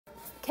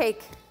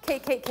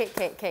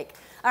cake.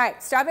 All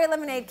right, strawberry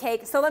lemonade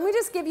cake. So let me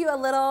just give you a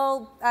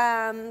little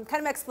kind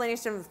of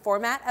explanation of the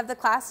format of the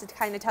class to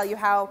kind of tell you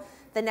how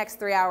the next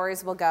 3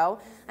 hours will go.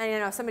 And you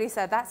know, somebody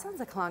said, that sounds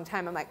like a long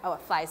time. I'm like, oh,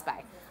 it flies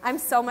by. I'm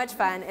so much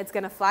fun, it's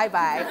gonna fly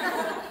by.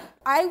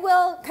 I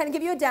will kind of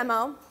give you a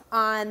demo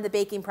on the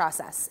baking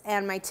process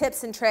and my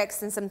tips and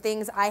tricks and some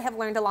things I have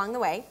learned along the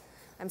way.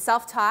 I'm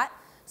self-taught,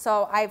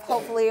 so I've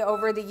hopefully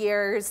over the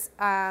years,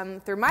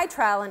 through my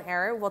trial and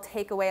error, will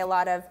take away a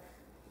lot of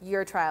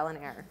your trial and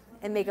error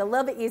and make it a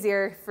little bit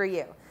easier for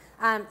you.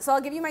 So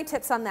I'll give you my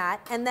tips on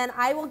that, and then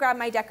I will grab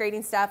my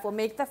decorating stuff, we'll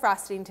make the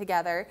frosting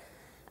together,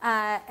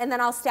 and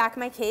then I'll stack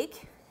my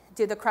cake,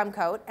 do the crumb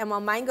coat, and while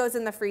mine goes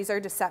in the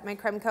freezer to set my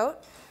crumb coat,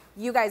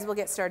 you guys will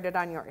get started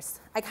on yours.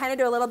 I kind of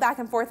do a little back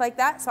and forth like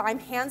that, so I'm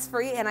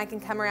hands-free and I can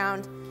come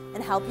around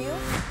and help you.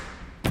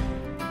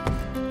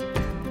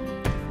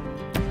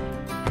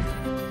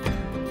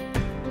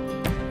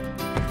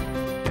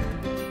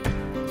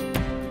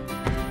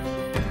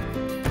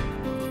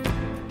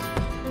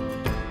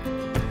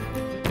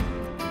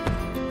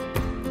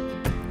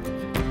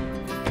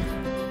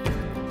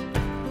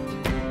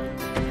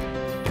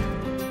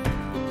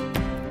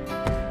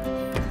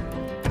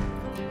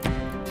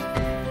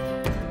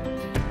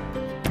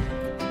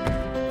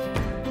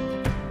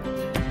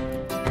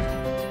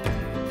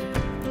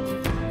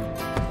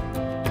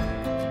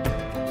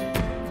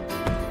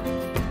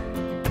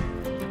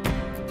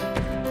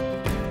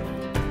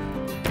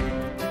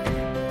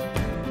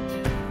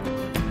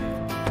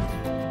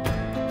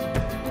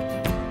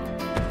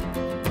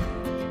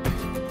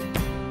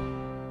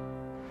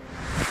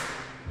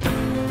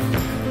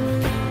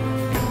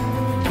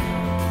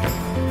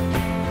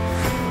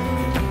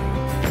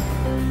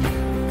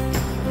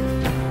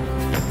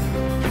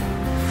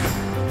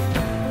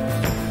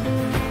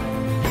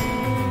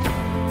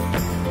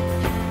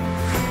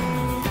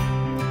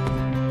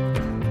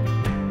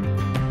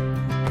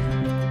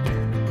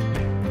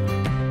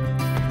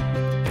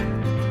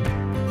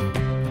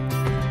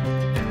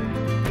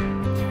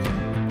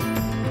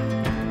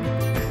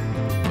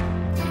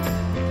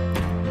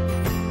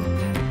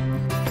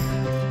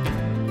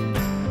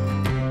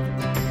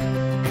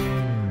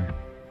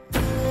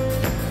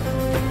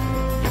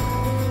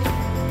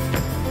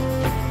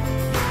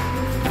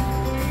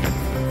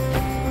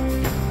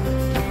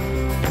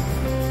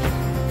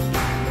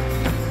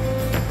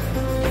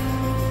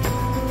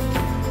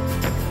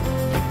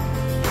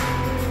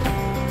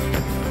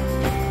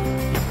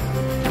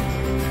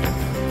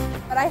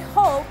 I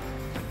hope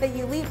that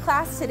you leave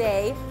class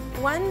today,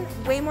 one,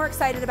 way more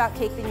excited about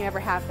cake than you ever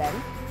have been.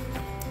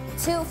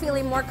 Two,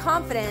 feeling more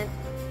confident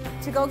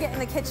to go get in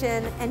the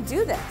kitchen and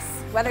do this.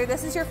 Whether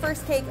this is your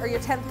first cake or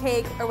your 10th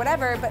cake or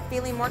whatever, but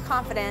feeling more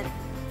confident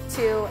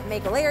to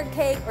make a layered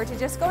cake or to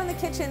just go in the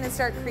kitchen and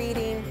start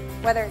creating,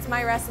 whether it's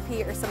my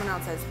recipe or someone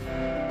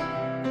else's.